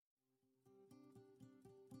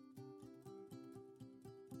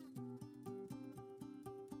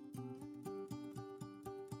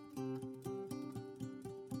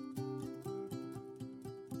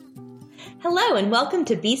Hello and welcome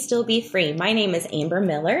to Be Still Be Free. My name is Amber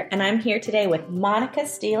Miller and I'm here today with Monica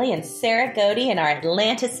Steely and Sarah Godey in our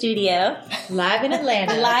Atlanta studio. Live in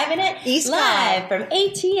Atlanta. Live in it. East Live from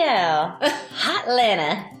ATL. Hot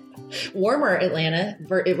Atlanta. Warmer Atlanta.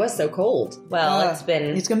 It was so cold. Well, It's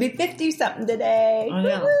going to be 50-something today. I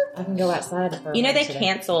know. I can go outside. For you know, they today.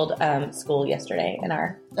 canceled school yesterday in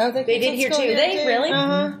our... Oh, They did here too. They really?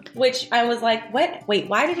 Uh-huh. Which I was like, what? Wait,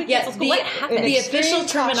 why did we cancel school? What happened? The Extreme official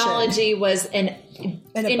caution. terminology was an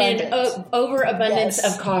overabundance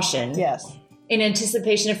Yes. of caution. Yes. In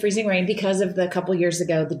anticipation of freezing rain because of the couple years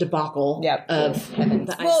ago, the debacle Yep. of the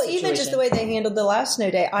ice Well, situation. even just the way they handled the last snow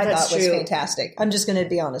day, I That's thought was true. fantastic. I'm just going to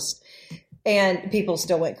be honest. And people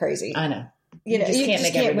still went crazy. I know. You know, just you can't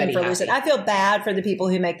just make can't win everybody for losing. happy. I feel bad for the people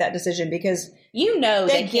who make that decision because You know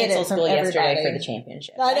They they get it canceled from school yesterday everybody. for the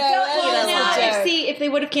championship. I know. Well, that's now, a joke. if they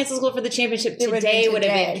would have canceled school for the championship, It would've today been would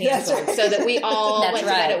have been today. That's canceled, right. so that we all That's went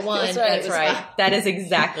right. to bed at 1. That's right. and it That's was right. fine. That is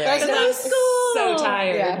exactly right. That's Because I'm so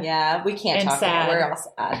tired. Yeah. Yeah, we can't And talk sad. about it. We're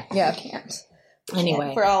all sad. Yeah. We can't.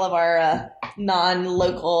 Anyway. For all of our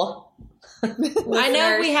non-local I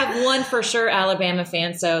know we have one for sure Alabama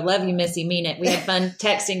fan, so love you, Missy, mean it. We had fun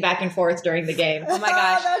texting back and forth during the game. Oh my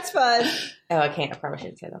gosh. that's fun. Oh, I can't. I probably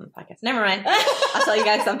shouldn't say that on the podcast. Never mind. I'll tell you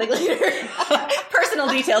guys something later. Personal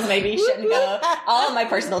details maybe shouldn't go. All of my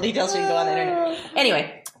personal details shouldn't go on the internet.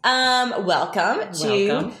 Anyway, welcome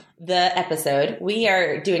to the episode. We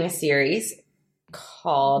are doing a series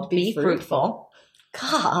called Be Fruitful.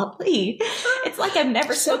 Golly. It's like I've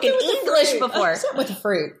never spoken Something with the English fruit. before. Something with the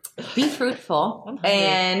fruit. Be fruitful. I'm hungry.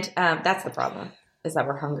 And that's the problem, is that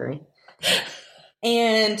we're hungry.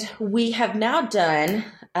 And we have now done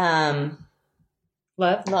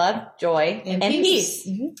Love. love, joy, and peace.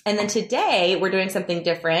 Mhm. And then today we're doing something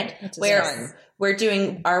different Which is where fun. we're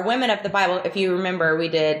doing our Women of the Bible. If you remember, we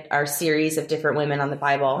did our series of different women on the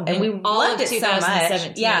Bible and we All loved of it so much.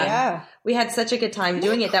 2017. Yeah. Yeah. We had such a good time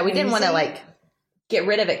doing it that we didn't want to crazy? get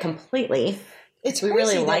rid of it completely. It's We crazy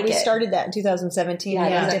really that like we it. started that in 2017 Yeah, it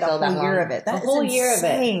and doesn't we did a feel that whole year long. of it. That A whole is year of it.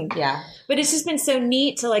 insane. Yeah. But it's just been so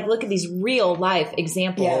neat to look at these real life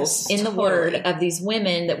examples Yes, in the totally. Word of these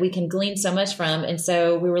women that we can glean so much from. And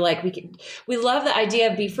so we were like, we love the idea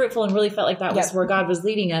of be fruitful and really felt like that was Yep. where God was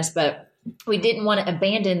leading us. But we didn't want to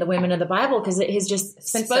abandon the women of the Bible because it has just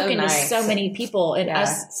been so spoken nice. to so many people and Yeah.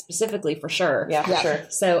 us specifically for sure. Yeah, for Yeah. sure.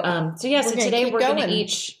 So, so We're gonna today keep we're going to going.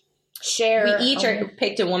 each share. We each are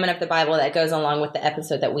picked a woman of the Bible that goes along with the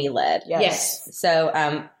episode that we led. Yes. So,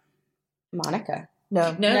 Monica.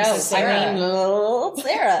 No. No, Sarah. I mean, little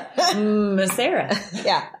Sarah. Sarah.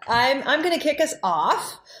 Yeah. I'm going to kick us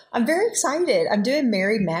off. I'm very excited. I'm doing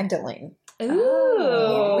Mary Magdalene.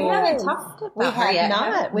 Ooh. We haven't talked about We her have yet.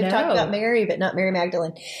 not. We've No. talked about Mary, but not Mary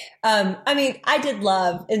Magdalene. I mean, I did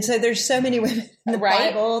love, and so there's so many women in the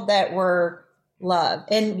Right? Bible that were love.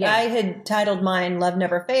 And Yeah. I had titled mine "Love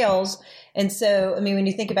Never Fails." And so, I mean, when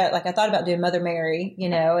you think about it, I thought about doing Mother Mary,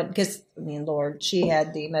 because Lord, she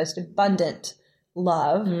had the most abundant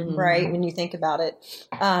love, Mhm. right? When you think about it.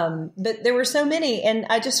 But there were so many, and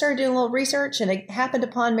I just started doing a little research, and it happened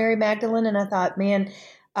upon Mary Magdalene, and I thought, man,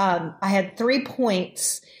 I had 3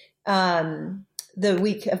 points the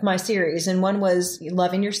week of my series, and one was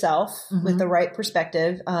loving yourself with the right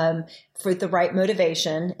perspective, for the right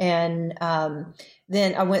motivation, and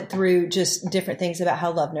then I went through just different things about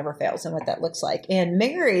how love never fails and what that looks like. And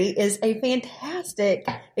Mary is a fantastic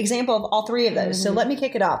example of all 3 of those. So let me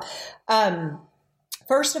kick it off.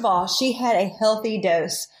 First of all, she had a healthy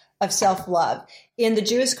dose of self-love. In the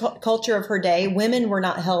Jewish culture of her day, women were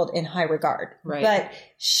not held in high regard, Right. but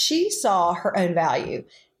she saw her own value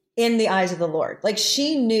in the eyes of the Lord. Like,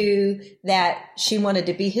 she knew that she wanted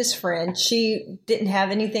to be his friend. She didn't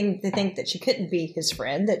have anything to think that she couldn't be his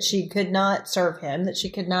friend, that she could not serve him, that she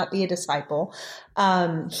could not be a disciple.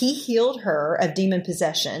 He healed her of demon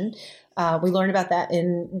possession. We learn about that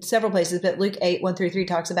in several places, but Luke 8:1-3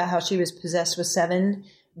 talks about how she was possessed with 7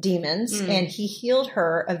 demons, and he healed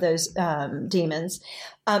her of those demons.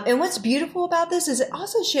 And what's beautiful about this is it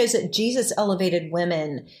also shows that Jesus elevated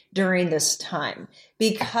women during this time,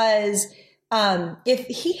 because if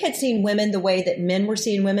he had seen women the way that men were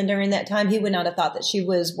seeing women during that time, he would not have thought that she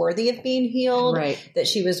was worthy of being healed, Right. that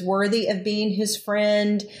she was worthy of being his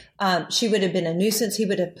friend. She would have been a nuisance. He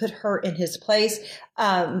would have put her in his place.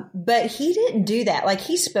 But he didn't do that. Like,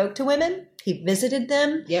 he spoke to women. He visited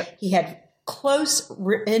them. Yep. He had close,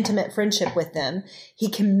 intimate friendship with them. He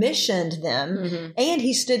commissioned them, and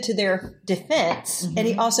he stood to their defense, and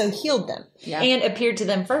he also healed them. Yeah. And appeared to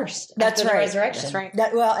them first. That's after right. The resurrection.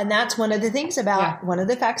 That's right. And that's one of the things about, one of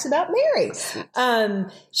the facts about Mary.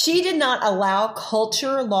 She did not allow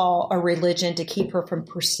culture, law, or religion to keep her from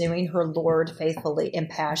pursuing her Lord faithfully and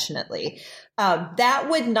passionately. That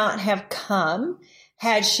would not have come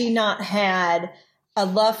had she not had a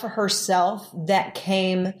love for herself that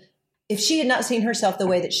came if she had not seen herself the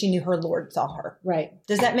way that she knew her Lord saw her. Right.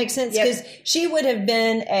 Does that make sense? Yep. Because she would have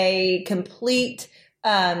been a complete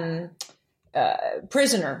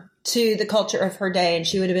prisoner to the culture of her day. And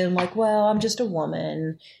she would have been like, well, I'm just a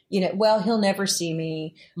woman, well, he'll never see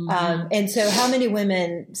me. And so how many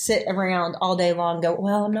women sit around all day long and go,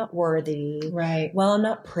 well, I'm not worthy. Right. Well, I'm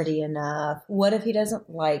not pretty enough. What if he doesn't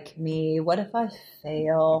like me? What if I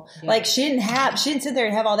fail? Yeah. Like she didn't sit there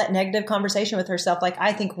and have all that negative conversation with herself. Like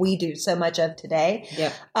I think we do so much of today.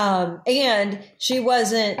 Yep. And she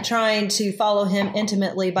wasn't trying to follow him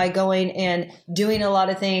intimately by going and doing a lot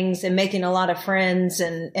of things and making a lot of friends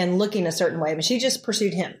and looking a certain way. But she just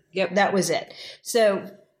pursued him. Yep. That was it.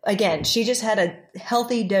 So again, she just had a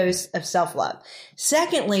healthy dose of self-love.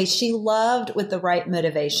 Secondly, she loved with the right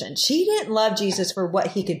motivation. She didn't love Jesus for what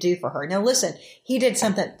he could do for her. Now listen, he did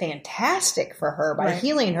something fantastic for her by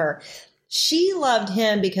healing her. She loved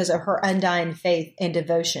him because of her undying faith and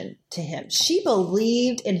devotion to him. She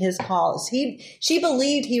believed in his cause. She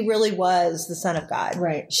believed he really was the Son of God.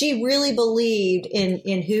 Right. She really believed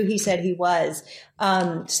in who he said he was.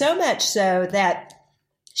 So much so that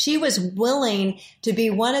she was willing to be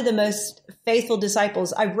one of the most faithful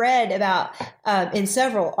disciples. I read about in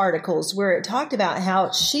several articles where it talked about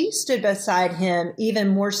how she stood beside him even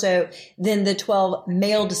more so than the 12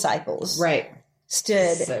 male disciples. Right.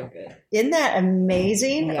 Stood. So good. Isn't that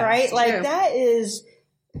amazing? Yeah, right? it's Like true. that is,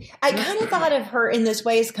 I kind of thought of her in this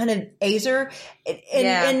way as kind of Azer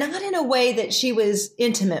and not in a way that she was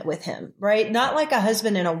intimate with him, right? Not like a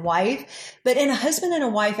husband and a wife, but in a husband and a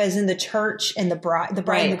wife as in the church and the bride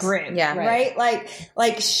and the groom. Yeah. Right.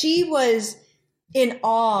 Like she was in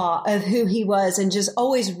awe of who he was and just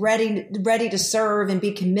always ready to serve and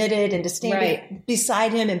be committed and to stand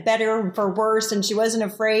beside him and better for worse. And she wasn't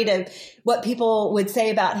afraid of what people would say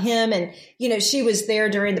about him. And, she was there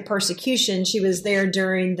during the persecution. She was there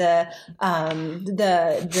during the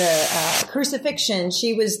crucifixion.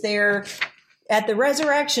 She was there at the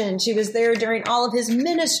resurrection. She was there during all of his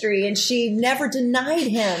ministry, and she never denied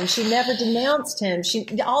him. She never denounced him.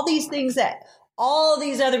 All these things that all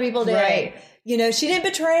these other people did. Right. She didn't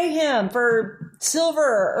betray him for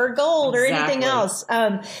silver or gold or anything else.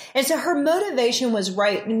 And so her motivation was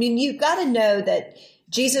right. I mean, you've got to know that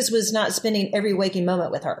Jesus was not spending every waking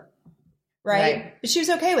moment with her. Right. But she was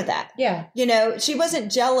okay with that. Yeah. She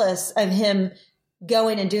wasn't jealous of him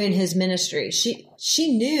going and doing his ministry.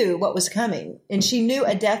 She knew what was coming, and she knew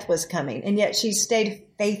a death was coming, and yet she stayed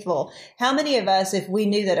faithful. How many of us, if we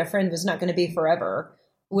knew that a friend was not going to be forever,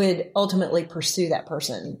 would ultimately pursue that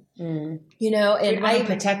person? And we want to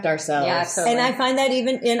protect ourselves. Yeah, totally. And I find that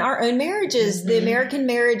even in our own marriages, the American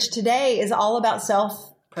marriage today is all about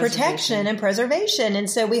self-protection and preservation. And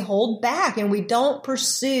so we hold back and we don't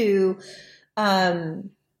pursue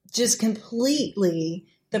just completely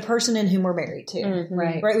the person in whom we're married to.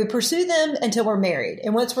 Right. We pursue them until we're married.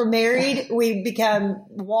 And once we're married, we become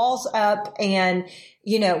walls up and,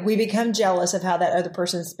 we become jealous of how that other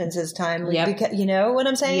person spends his time. You know what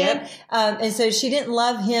I'm saying? Yep. And so she didn't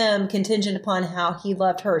love him contingent upon how he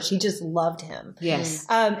loved her. She just loved him. Yes.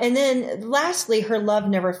 And then lastly, her love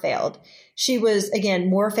never failed. She was, again,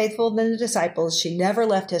 more faithful than the disciples. She never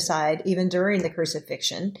left his side, even during the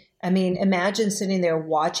crucifixion. I mean, imagine sitting there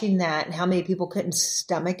watching that and how many people couldn't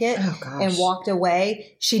stomach it and walked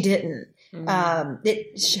away. She didn't.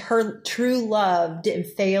 Her true love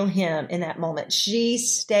didn't fail him in that moment. She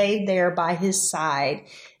stayed there by his side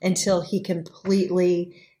until he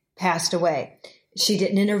completely passed away. She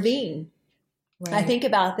didn't intervene. Right. I think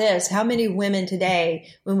about this. How many women today,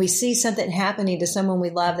 when we see something happening to someone we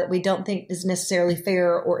love that we don't think is necessarily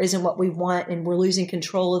fair or isn't what we want and we're losing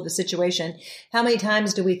control of the situation, how many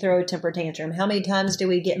times do we throw a temper tantrum? How many times do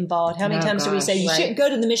we get involved? How many times do we say, you shouldn't go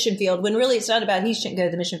to the mission field, when really it's not about he shouldn't go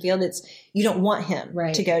to the mission field. It's you don't want him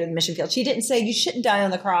to go to the mission field. She didn't say you shouldn't die on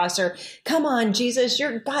the cross or come on, Jesus,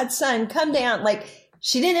 you're God's son, come down. Like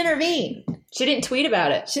she didn't intervene. She didn't tweet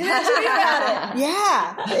about it. She didn't tweet about it.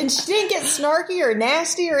 Yeah. And she didn't get snarky or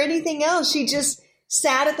nasty or anything else. She just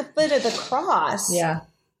sat at the foot of the cross. Yeah.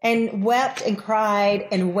 And wept and cried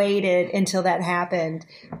and waited until that happened.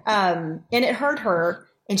 And it hurt her.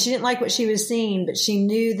 And she didn't like what she was seeing, but she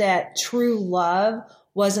knew that true love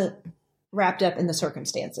wasn't wrapped up in the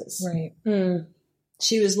circumstances. Right.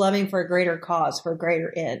 She was loving for a greater cause, for a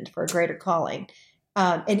greater end, for a greater calling.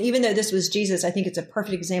 And even though this was Jesus, I think it's a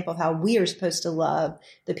perfect example of how we are supposed to love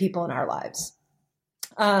the people in our lives.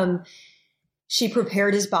 She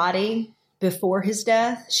prepared his body before his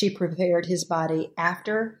death. She prepared his body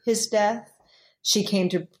after his death. She came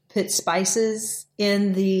to put spices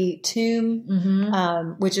in the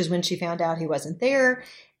tomb, which is when she found out he wasn't there.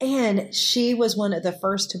 And she was one of the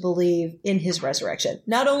first to believe in his resurrection.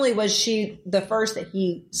 Not only was she the first that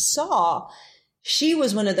he saw, she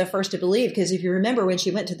was one of the first to believe. Because if you remember when she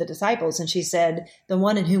went to the disciples and she said, the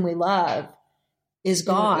one in whom we love is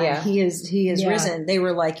gone. Yeah. He is risen. They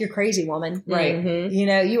were like, you're crazy, woman. Right. Mm-hmm. You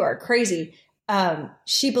know, you are crazy.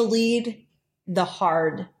 She believed the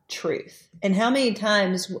hard truth. And how many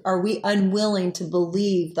times are we unwilling to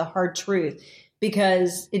believe the hard truth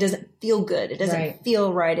because it doesn't feel good? It doesn't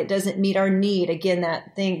feel right. It doesn't meet our need. Again,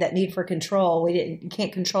 that thing, that need for control. We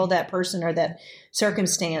can't control that person or that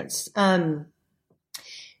circumstance.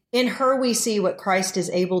 In her, we see what Christ is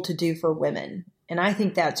able to do for women. And I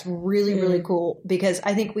think that's really, really cool, because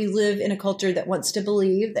I think we live in a culture that wants to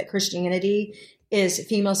believe that Christianity is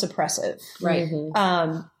female suppressive. Right.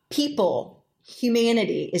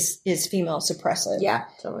 Humanity is female suppressive. Yeah,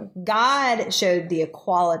 totally. God showed the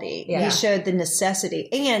equality. Yeah. He showed the necessity.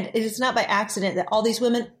 And it is not by accident that all these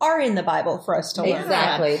women are in the Bible for us to learn.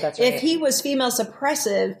 Exactly. That's right. If he was female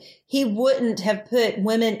suppressive, he wouldn't have put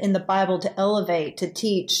women in the Bible to elevate, to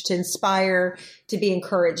teach, to inspire, to be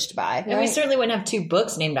encouraged by. And we certainly wouldn't have 2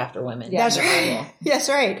 books named after women. That's right. That's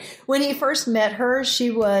right. When he first met her, she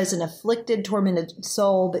was an afflicted, tormented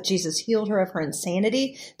soul, but Jesus healed her of her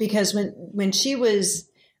insanity, because when she was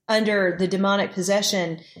under the demonic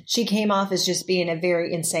possession, she came off as just being a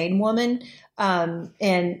very insane woman.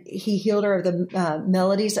 And he healed her of the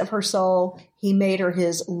melodies of her soul. He made her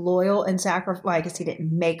his loyal and sacrificial. Well, I guess he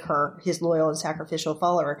didn't make her his loyal and sacrificial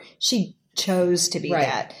follower. She chose to be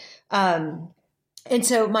that. And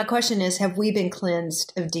so my question is, have we been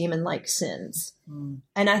cleansed of demon-like sins?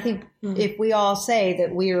 And I think if we all say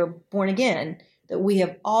that we are born again, that we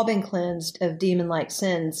have all been cleansed of demon-like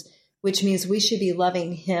sins, which means we should be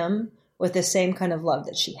loving him with the same kind of love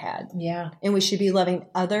that she had. Yeah. And we should be loving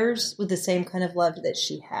others with the same kind of love that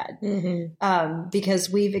she had.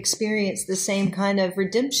 Because we've experienced the same kind of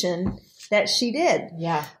redemption that she did.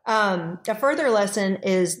 Yeah. A further lesson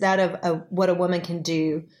is that of what a woman can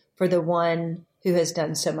do for the one who has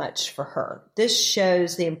done so much for her. This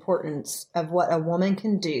shows the importance of what a woman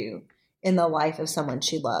can do in the life of someone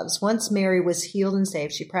she loves. Once Mary was healed and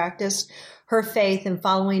saved, she practiced her faith in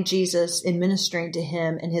following Jesus, in ministering to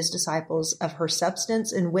him and his disciples of her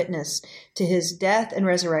substance and witness to his death and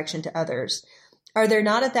resurrection to others. Are there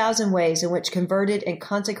not 1,000 ways in which converted and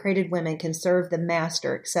consecrated women can serve the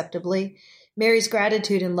Master acceptably? Mary's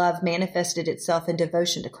gratitude and love manifested itself in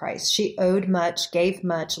devotion to Christ. She owed much, gave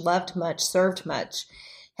much, loved much, served much.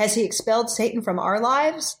 Has he expelled Satan from our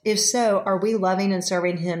lives? If so, are we loving and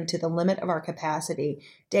serving him to the limit of our capacity,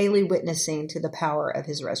 daily witnessing to the power of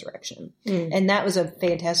his resurrection? And that was a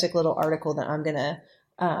fantastic little article that I'm going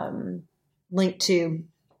to link to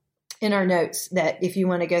in our notes, that if you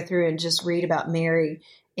want to go through and just read about Mary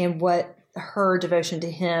and what her devotion to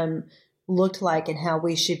him looked like and how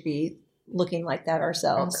we should be looking like that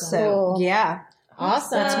ourselves. Awesome. So, yeah.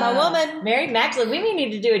 Awesome. That's my woman. Mary Magdalene. We may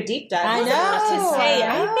need to do a deep dive. I Listen, know. to say,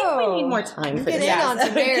 I think we need more time for Get this. in on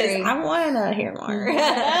some Mary. Because I want to hear more.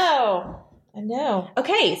 I know.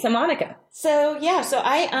 Okay, so Monica. So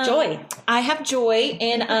I Joy. I have joy,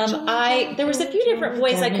 and there was a few different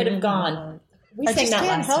ways I could have gone. We I sang just that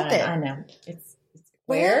can't last help time. it. I know. It's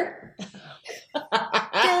Where?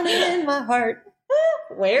 Down in my heart.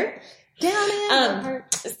 Where? Down in my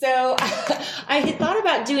heart. So I had thought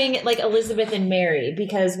about doing it like Elizabeth and Mary,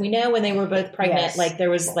 because we know when they were both pregnant, Yes. like there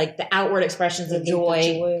was like the outward expressions of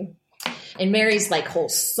joy. And Mary's like whole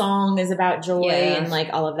song is about joy and like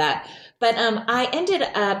all of that. But I ended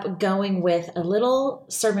up going with a little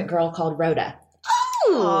servant girl called Rhoda.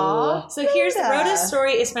 Aw, So here's Rhoda. Rhoda's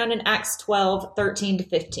story is found in Acts 12, 13 to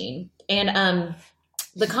 15. And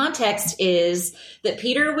the context is that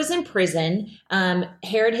Peter was in prison.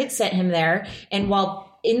 Herod had sent him there. And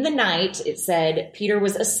while in the night, it said, Peter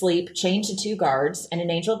was asleep, chained to 2 guards, and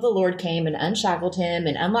an angel of the Lord came and unshackled him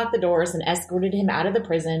and unlocked the doors and escorted him out of the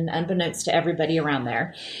prison, unbeknownst to everybody around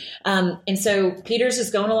there. And so Peter's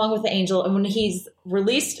just going along with the angel. And when he's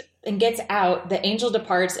released and gets out, the angel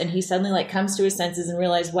departs, and he suddenly like comes to his senses and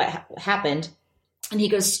realizes what happened. And he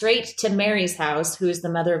goes straight to Mary's house, who is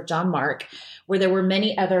the mother of John Mark, where there were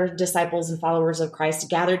many other disciples and followers of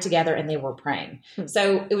Christ gathered together, and they were praying.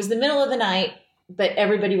 So it was the middle of the night. but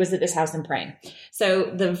everybody was at this house and praying. So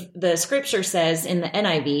the scripture says in the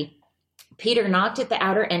NIV, Peter knocked at the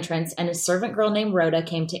outer entrance, and a servant girl named Rhoda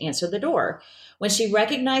came to answer the door. When she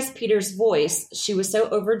recognized Peter's voice, she was so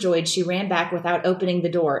overjoyed she ran back without opening the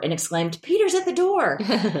door and exclaimed, "Peter's at the door!"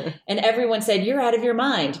 And everyone said, "You're out of your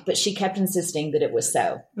mind." But she kept insisting that it was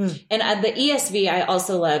so. And the ESV I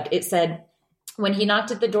also loved. It said, when he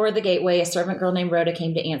knocked at the door of the gateway, a servant girl named Rhoda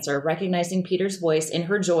came to answer. Recognizing Peter's voice, in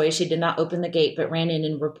her joy, she did not open the gate, but ran in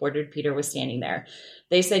and reported Peter was standing there.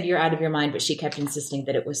 They said, "You're out of your mind," but she kept insisting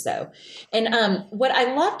that it was so. And what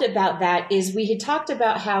I loved about that is we had talked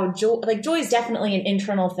about how joy is definitely an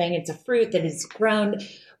internal thing. It's a fruit that is grown.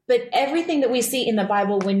 But everything that we see in the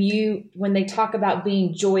Bible, when they talk about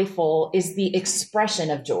being joyful, is the expression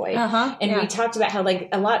of joy. And we talked about how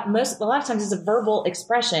a lot of times it's a verbal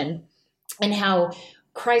expression, and how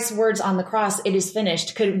Christ's words on the cross, "It is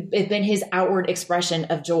finished," could have been his outward expression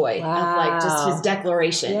of joy, of just his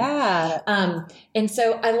declaration. And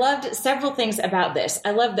so I loved several things about this.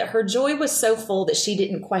 I loved that her joy was so full that she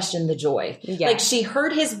didn't question the joy. She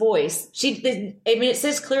heard his voice. It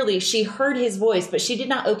says clearly she heard his voice, but she did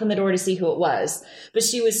not open the door to see who it was. But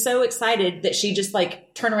she was so excited that she just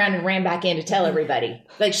turned around and ran back in to tell everybody.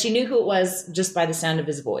 She knew who it was just by the sound of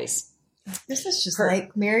his voice. This is just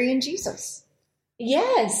like Mary and Jesus.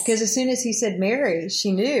 Yes. Because as soon as he said Mary,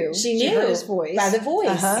 she knew. She heard his voice. By the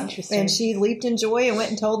voice. Interesting. And she leaped in joy and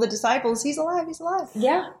went and told the disciples, "He's alive, he's alive."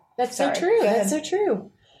 Yeah, that's so true. That's so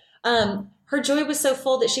true. Her joy was so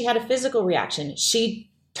full that she had a physical reaction. She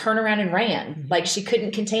turned around and ran. She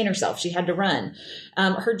couldn't contain herself. She had to run.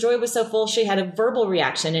 Her joy was so full, she had a verbal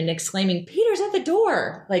reaction and exclaiming, "Peter's at the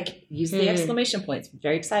door!" Use the exclamation points.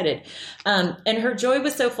 Very excited. And her joy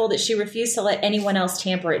was so full that she refused to let anyone else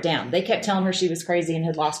tamper it down. They kept telling her she was crazy and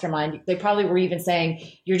had lost her mind. They probably were even saying,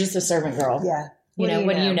 "You're just a servant girl." Yeah.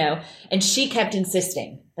 What do you know? And she kept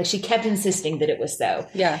insisting. She kept insisting that it was so.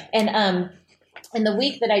 Yeah. And in the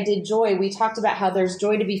week that I did joy, we talked about how there's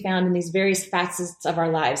joy to be found in these various facets of our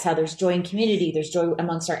lives, how there's joy in community, there's joy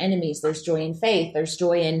amongst our enemies, there's joy in faith, there's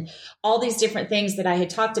joy in all these different things that I had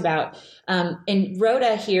talked about. And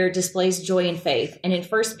Rhoda here displays joy in faith. And in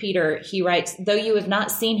 1 Peter, he writes, "Though you have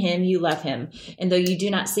not seen him, you love him. And though you do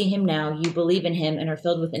not see him now, you believe in him and are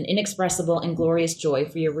filled with an inexpressible and glorious joy,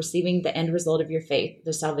 for you're receiving the end result of your faith,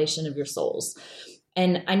 the salvation of your souls."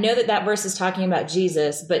 And I know that verse is talking about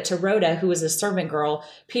Jesus, but to Rhoda, who was a servant girl,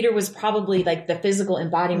 Peter was probably the physical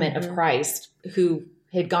embodiment of Christ, who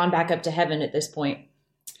had gone back up to heaven at this point.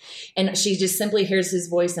 And she just simply hears his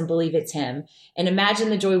voice and believe it's him. And imagine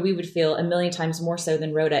the joy we would feel a million times more so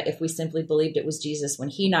than Rhoda if we simply believed it was Jesus when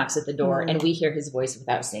he knocks at the door and we hear his voice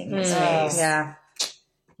without seeing his face. Yeah.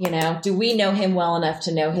 Do we know him well enough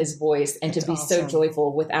to know his voice and to be so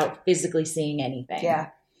joyful without physically seeing anything? Yeah.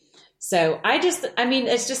 So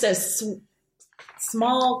it's just a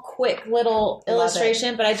small, quick little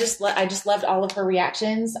illustration, but I just loved all of her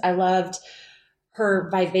reactions. I loved her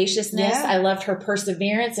vivaciousness. Yeah. I loved her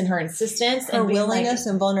perseverance and her insistence. Her willingness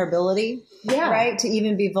and vulnerability. Yeah. Right? To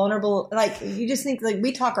even be vulnerable. You just think,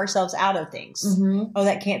 we talk ourselves out of things. Oh,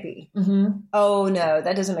 that can't be. Oh, no,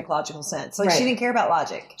 that doesn't make logical sense. She didn't care about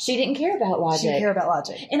logic. She didn't care about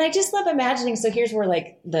logic. And I just love imagining. So here's where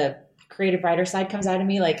the creative writer side comes out of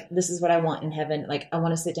me. This is what I want in heaven. I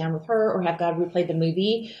want to sit down with her or have God replay the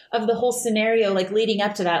movie of the whole scenario, leading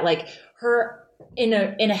up to that, her in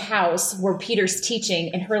a house where Peter's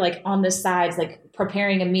teaching and her on the sides,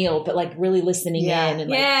 preparing a meal, but really listening in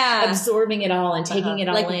and absorbing it all and taking it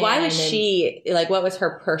all in. Why was she what was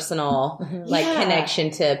her personal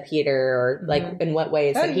connection to Peter, or in what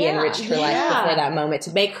ways that he enriched her life before that moment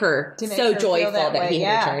to make her so joyful that he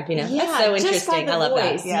returned? That's so interesting. I love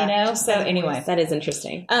that. So anyway, that is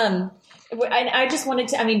interesting. I just wanted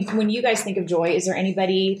to. When you guys think of joy, is there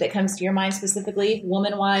anybody that comes to your mind specifically,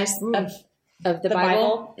 woman wise, of the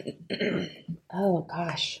Bible? Oh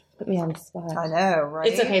gosh. Put me on the spot. I know, right?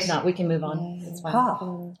 It's okay if not. We can move on. It's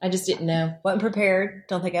fine. I just didn't know. Wasn't prepared.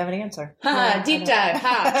 Don't think I have an answer. Deep dive.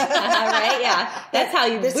 Right? Yeah. That's how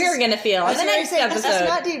we're going to feel in the next episode. This is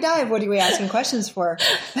not deep dive. What are we asking questions for?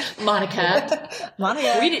 Monica.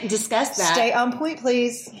 We didn't discuss that. Stay on point,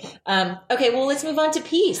 please. Okay, well, let's move on to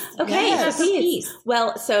peace. Okay, yes. Peace.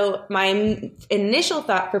 Well, so my initial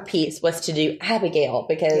thought for peace was to do Abigail,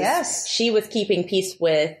 because she was keeping peace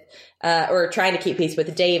with or trying to keep peace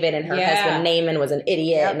with David, and her husband Naaman was an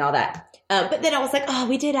idiot and all that. But then I was like, oh,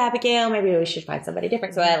 we did Abigail. Maybe we should find somebody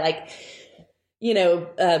different. So I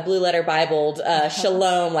Blue Letter Bibled,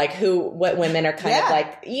 Shalom, what women are kind of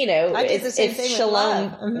I did the same thing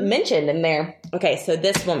Shalom mentioned in there. Okay. So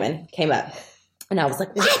this woman came up. And I was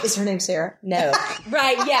like, what? Is her name Sarah? No.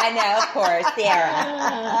 Right. Yeah, no, of course.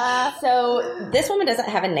 Sarah. So this woman doesn't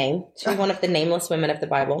have a name. She's one of the nameless women of the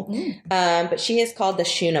Bible. But she is called the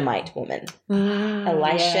Shunammite woman.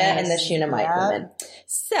 Elisha and the Shunammite woman.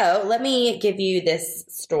 So let me give you this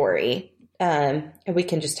story. And we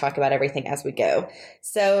can just talk about everything as we go.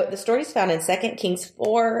 So the story is found in 2 Kings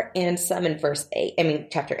 4 and some in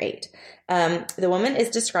chapter 8. The woman is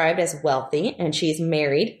described as wealthy, and she's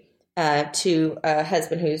married to a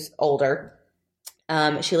husband who's older.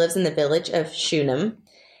 She lives in the village of Shunem,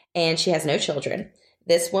 and she has no children.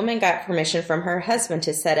 This woman got permission from her husband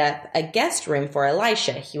to set up a guest room for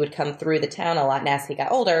Elisha. He would come through the town a lot, and as he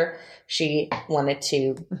got older, she wanted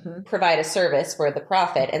to provide a service for the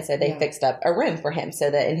prophet, and so they fixed up a room for him so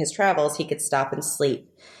that in his travels he could stop and sleep.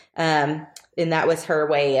 And that was her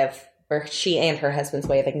way of, or she and her husband's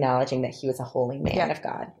way of acknowledging that he was a holy man of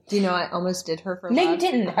God. Do you know I almost did her for No, love? you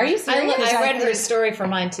didn't. Are you serious? I read her story for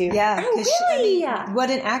mine too. Yeah. Oh, 'cause really? what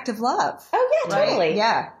an act of love. Oh, yeah, totally. Right?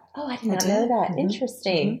 Yeah. Oh, I did not know that.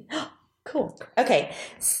 Interesting. Cool. Okay.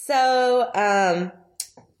 So,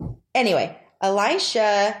 anyway,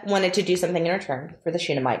 Elisha wanted to do something in return for the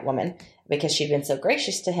Shunammite woman because she'd been so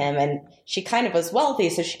gracious to him, and she kind of was wealthy,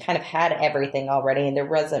 so she kind of had everything already, and there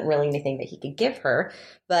wasn't really anything that he could give her.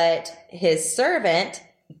 But his servant,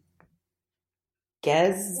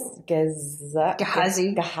 Gehazi. I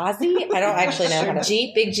don't actually know how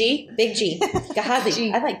to. Big G.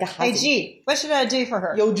 Gehazi. I like Gehazi. Hey, G, what should I do for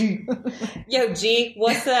her? Yo, G. Yo, G,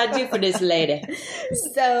 what should I do for this lady?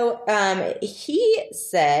 So he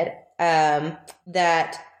said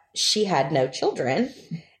that she had no children,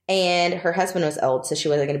 and her husband was old, so she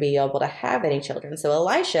wasn't going to be able to have any children. So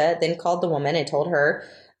Elisha then called the woman and told her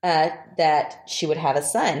that she would have a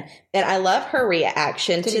son. And I love her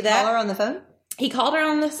reaction Did to he that. call her on the phone? He called her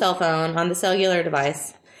on the cell phone, on the cellular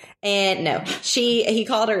device. And no, he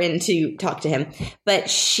called her in to talk to him, but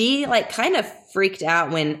she like kind of freaked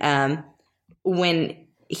out when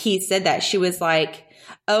he said that. She was like,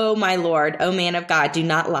 "Oh my Lord, oh man of God, do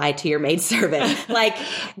not lie to your maidservant." Like,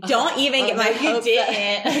 don't even get my hopes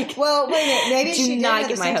up. Well, wait a minute. Maybe Do she did. not At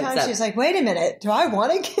get the my same hopes time, up. she's like, wait a minute. Do I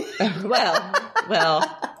want to get... well.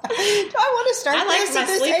 Do I want to start I like this my at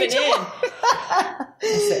this sleeping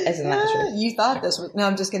age? Isn't that true? You thought this was... No,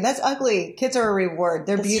 I'm just kidding. That's ugly. Kids are a reward.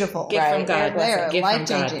 They're beautiful. Gift from God. They're Gift from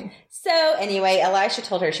life-changing. So anyway, Elisha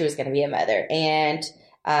told her she was going to be a mother, and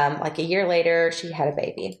like a year later, she had a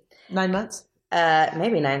baby. 9 months?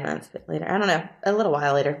 Maybe 9 months later. I don't know. A little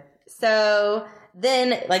while later. So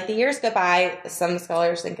then, like, the years go by. Some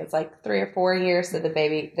scholars think it's like 3 or 4 years that the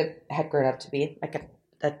baby that had grown up to be like a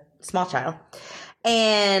small child.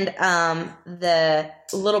 And the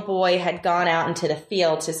little boy had gone out into the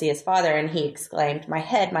field to see his father, and he exclaimed, my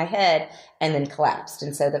head, and then collapsed.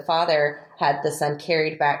 And so the father had the son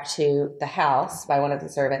carried back to the house by one of the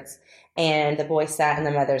servants, and the boy sat in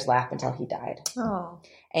the mother's lap until he died. Oh.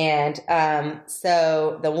 And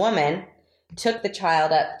so the woman took the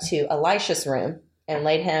child up to Elisha's room and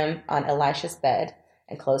laid him on Elisha's bed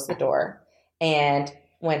and closed the door. And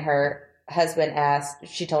when her husband asked,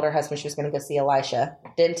 she told her husband she was going to go see Elisha,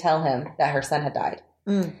 didn't tell him that her son had died,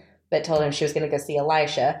 but told him she was going to go see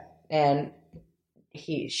Elisha. And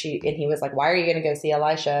he was like, why are you going to go see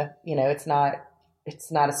Elisha? You know, it's not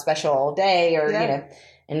a special day or, you know,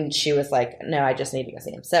 and she was like, no, I just need to go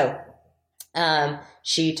see him. So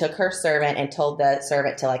she took her servant and told the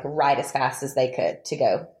servant to like ride as fast as they could to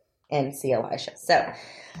go and see Elisha. So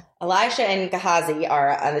Elisha and Gehazi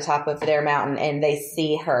are on the top of their mountain, and they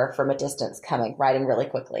see her from a distance coming, riding really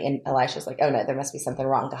quickly. And Elisha's like, oh no, there must be something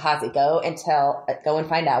wrong. Gehazi, go and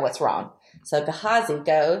find out what's wrong. So Gehazi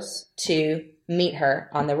goes to meet her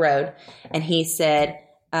on the road, and he said,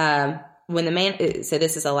 so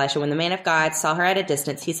this is Elisha, when the man of God saw her at a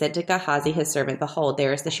distance, he said to Gehazi, his servant, behold,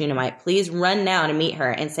 there is the Shunammite. Please run now to meet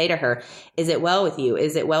her and say to her, is it well with you?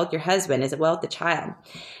 Is it well with your husband? Is it well with the child?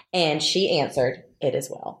 And she answered, it is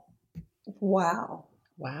well. Wow.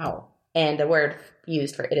 And the word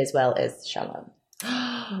used for it as well is shalom.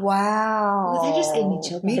 Wow. Well, that just gave me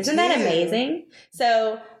chills. Isn't that amazing?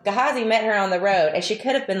 So Gehazi met her on the road, and she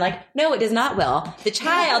could have been like, no, it is not well. The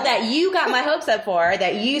child that you got my hopes up for,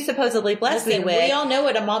 that you supposedly blessed me with. We all know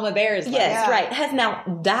what a mama bear is like. Yes, right. Has now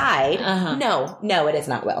died. Uh-huh. No, it is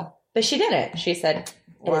not well. But she didn't. She said,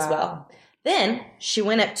 it is well. Then she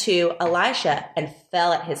went up to Elisha and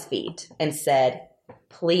fell at his feet and said,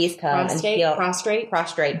 please come and heal. Prostrate,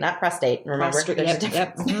 not prostate. Remember? There's a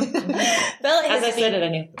difference. Fell at his As I said it, I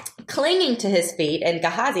knew. clinging to his feet, and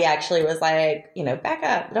Gehazi actually was like, back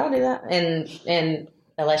up, don't do that. And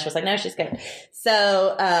Elisha was like, no, she's good.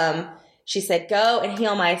 So she said, go and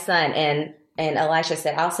heal my son. And Elisha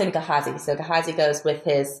said, I'll send Gehazi. So Gehazi goes with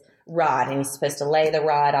his rod, and he's supposed to lay the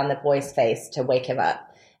rod on the boy's face to wake him up.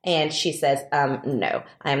 And she says, no,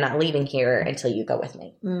 I am not leaving here until you go with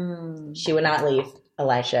me. She would not leave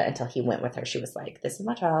Elisha until he went with her. She was like, this is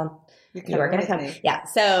my child. You are going to come. Yeah.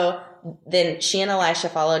 So then she and Elisha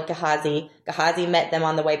followed Gehazi. Gehazi met them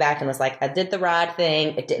on the way back and was like, I did the rod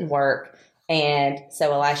thing. It didn't work. And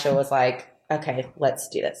so Elisha was like, okay, let's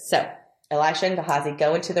do this. So Elisha and Gehazi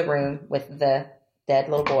go into the room with the dead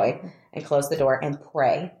little boy and close the door and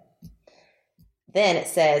pray. Then it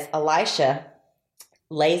says Elisha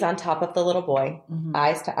lays on top of the little boy,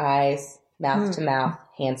 eyes to eyes, mouth to mouth,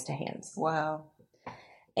 hands to hands. Wow.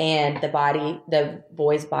 And the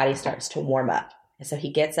boy's body starts to warm up. And so he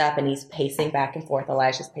gets up and he's pacing back and forth.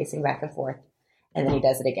 Elisha's pacing back and forth. And then he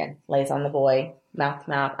does it again. Lays on the boy, mouth to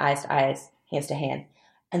mouth, eyes to eyes, hands to hand.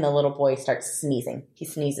 And the little boy starts sneezing. He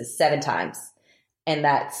sneezes 7 times. And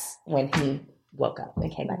that's when he woke up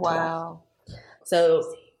and came back to life. Wow. So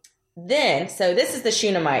this is the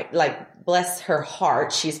Shunammite, like, bless her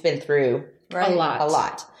heart. She's been through a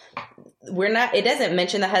lot. It doesn't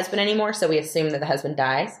mention the husband anymore, so we assume that the husband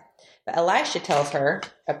dies. But Elisha tells her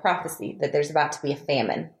a prophecy that there's about to be a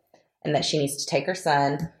famine and that she needs to take her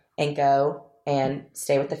son and go and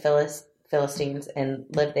stay with the Philistines and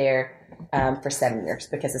live there for 7 years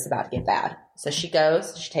because it's about to get bad. So she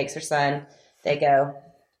goes, she takes her son, they go,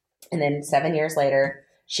 and then 7 years later,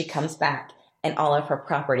 she comes back and all of her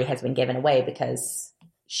property has been given away because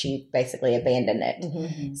she basically abandoned it.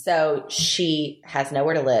 Mm-hmm. So she has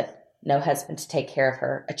nowhere to live, no husband to take care of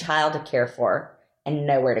her, a child to care for, and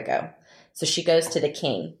nowhere to go. So she goes to the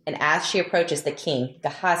king. And as she approaches the king,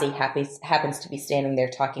 Gehazi happens to be standing there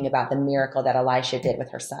talking about the miracle that Elisha did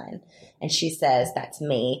with her son. And she says, that's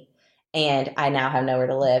me. And I now have nowhere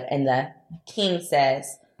to live. And the king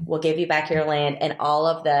says, we'll give you back your land and all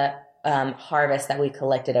of the harvest that we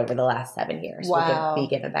collected over the last 7 years will be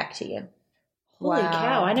given back to you. Holy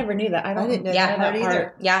cow. I never knew that. I didn't know that part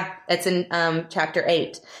either. Yeah, it's in chapter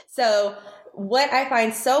 8. So what I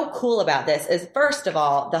find so cool about this is, first of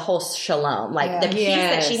all, the whole shalom, like the peace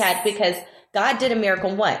that she had, because God did a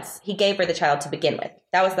miracle once. He gave her the child to begin with.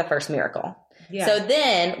 That was the first miracle. Yeah. So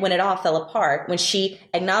then when it all fell apart, when she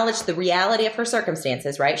acknowledged the reality of her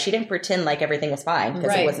circumstances, right? She didn't pretend like everything was fine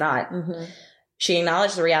because it was not. Mm-hmm. She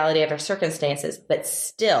acknowledged the reality of her circumstances, but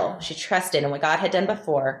still she trusted in what God had done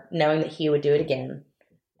before, knowing that he would do it again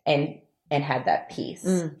and had that peace.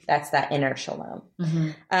 That's that inner shalom.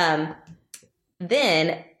 Mm-hmm.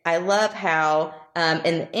 Then I love how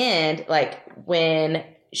in the end, like when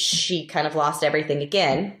she kind of lost everything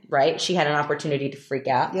again, right? She had an opportunity to freak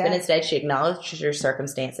out, but instead she acknowledged her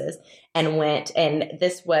circumstances and went, and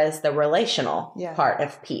this was the relational part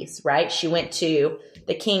of peace, right? She went to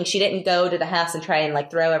the king. She didn't go to the house and try and like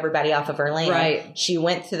throw everybody off of her land. Right. She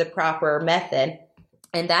went through the proper method,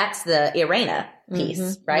 and that's the Irena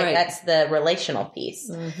piece, right? That's the relational piece.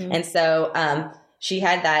 Mm-hmm. And so she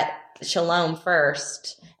had that shalom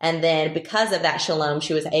first, and then because of that shalom,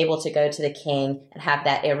 she was able to go to the king and have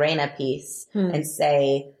that Irena piece and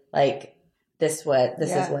say, like, this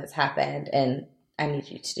is what's happened, and I need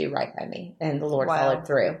you to do right by me. And the Lord followed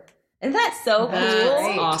through. And that's so cool.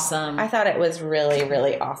 That's awesome. I thought it was really,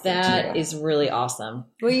 really awesome. That is really awesome.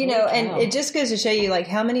 Well, you know, and it just goes to show you, like,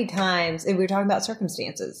 how many times, and we were talking about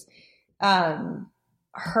circumstances,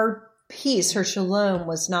 her peace, her shalom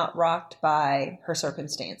was not rocked by her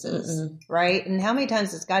circumstances, right? And how many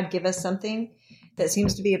times does God give us something that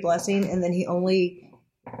seems to be a blessing, and then he only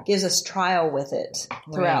gives us trial with it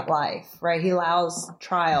throughout life, right? He allows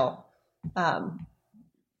trial.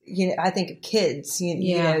 You know, I think of kids,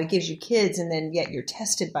 you know, it gives you kids, and then yet you're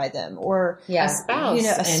tested by them, or a spouse, you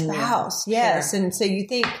know, a spouse. Yes. Sure. And so you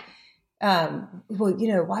think, well, you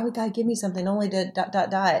know, why would God give me something only to ...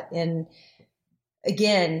 And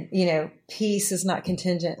again, you know, peace is not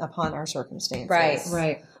contingent upon our circumstances.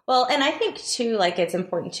 Right. Well, and I think too, like, it's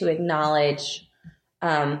important to acknowledge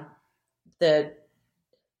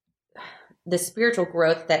the spiritual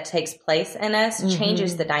growth that takes place in us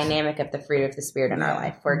changes the dynamic of the fruit of the Spirit in our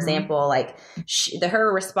life. For example, like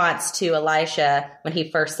her response to Elisha when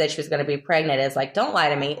he first said she was going to be pregnant is like, don't lie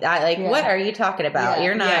to me. What are you talking about?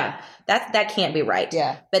 You're not, that can't be right.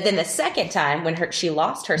 Yeah. But then the second time when she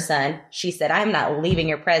lost her son, she said, I'm not leaving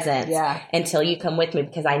your presence until you come with me,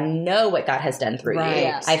 because I know what God has done through you.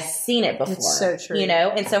 Yes. I've seen it before. It's so true. You know?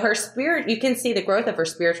 And so her spirit, you can see the growth of her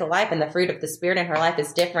spiritual life, and the fruit of the Spirit in her life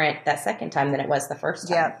is different that second time than it was the first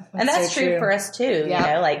time. And that's so true for us too. You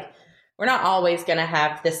know, like, we're not always going to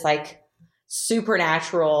have this like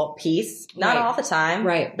supernatural peace. Not Right. all the time.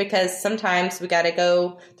 Right. Because sometimes we got to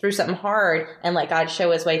go through something hard and let God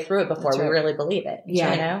show his way through it before That's we right. really believe it.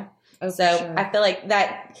 Yeah. You know? Oh, for So sure. I feel like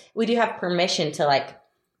that we do have permission to like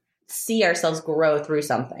see ourselves grow through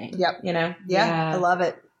something. Yep. You know? Yeah, I love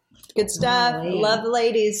it. Good stuff. Golly. Love the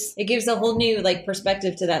ladies. It gives a whole new like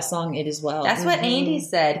perspective to that song. It as well. That's what Andy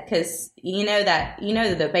said, because you know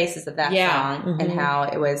the basis of that Yeah. song and how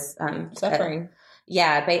it was Suffering.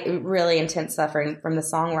 really intense suffering from the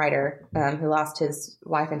songwriter who lost his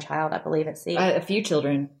wife and child, I believe, at sea. A few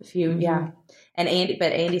children. And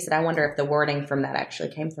Andy said, I wonder if the wording from that actually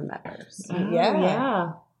came from that verse.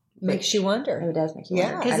 Yeah. Makes you wonder. It does make you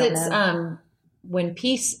Yeah. wonder. Because I don't it's know. when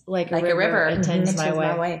peace like like a river attends my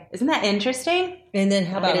attends way. Isn't that interesting? And then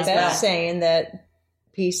how about It is Beth well. saying that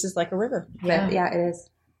peace is like a river? Yeah. But yeah, it is.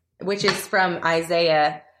 Which is from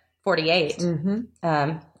Isaiah 48.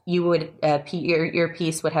 Mm-hmm. You would your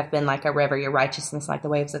peace would have been like a river, your righteousness like the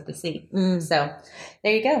waves of the sea. So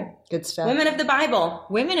there you go. Good stuff. Women of the Bible.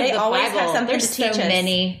 Women They of the always Bible. have something There's to teach so us.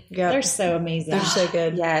 many. Yep. They're so amazing. They're so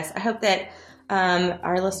good. Yes, I hope that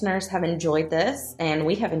our listeners have enjoyed this, and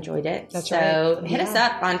we have enjoyed it. That's so right. hit us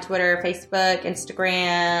up on Twitter, Facebook,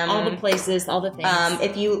 Instagram, All the places, all the things.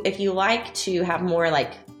 if you like to have more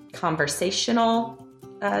like conversational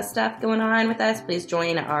stuff going on with us, please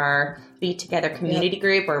join our Be Together community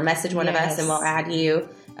group or message one of us, and we'll add you.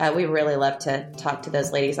 We really love to talk to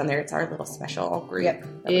those ladies on there. It's our little special group. Yep. that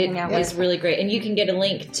we hang out It with. is really great. And you can get a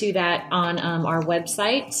link to that on our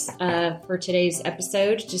website for today's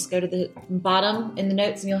episode. Just go to the bottom in the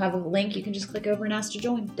notes and you'll have a link. You can just click over and ask to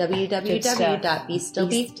join.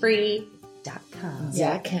 www.bestillbefree.com.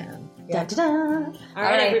 Da, da, da. All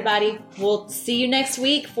right, everybody. We'll see you next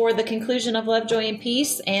week for the conclusion of Love, Joy, and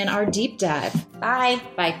Peace and our deep dive. Bye.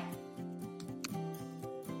 Bye.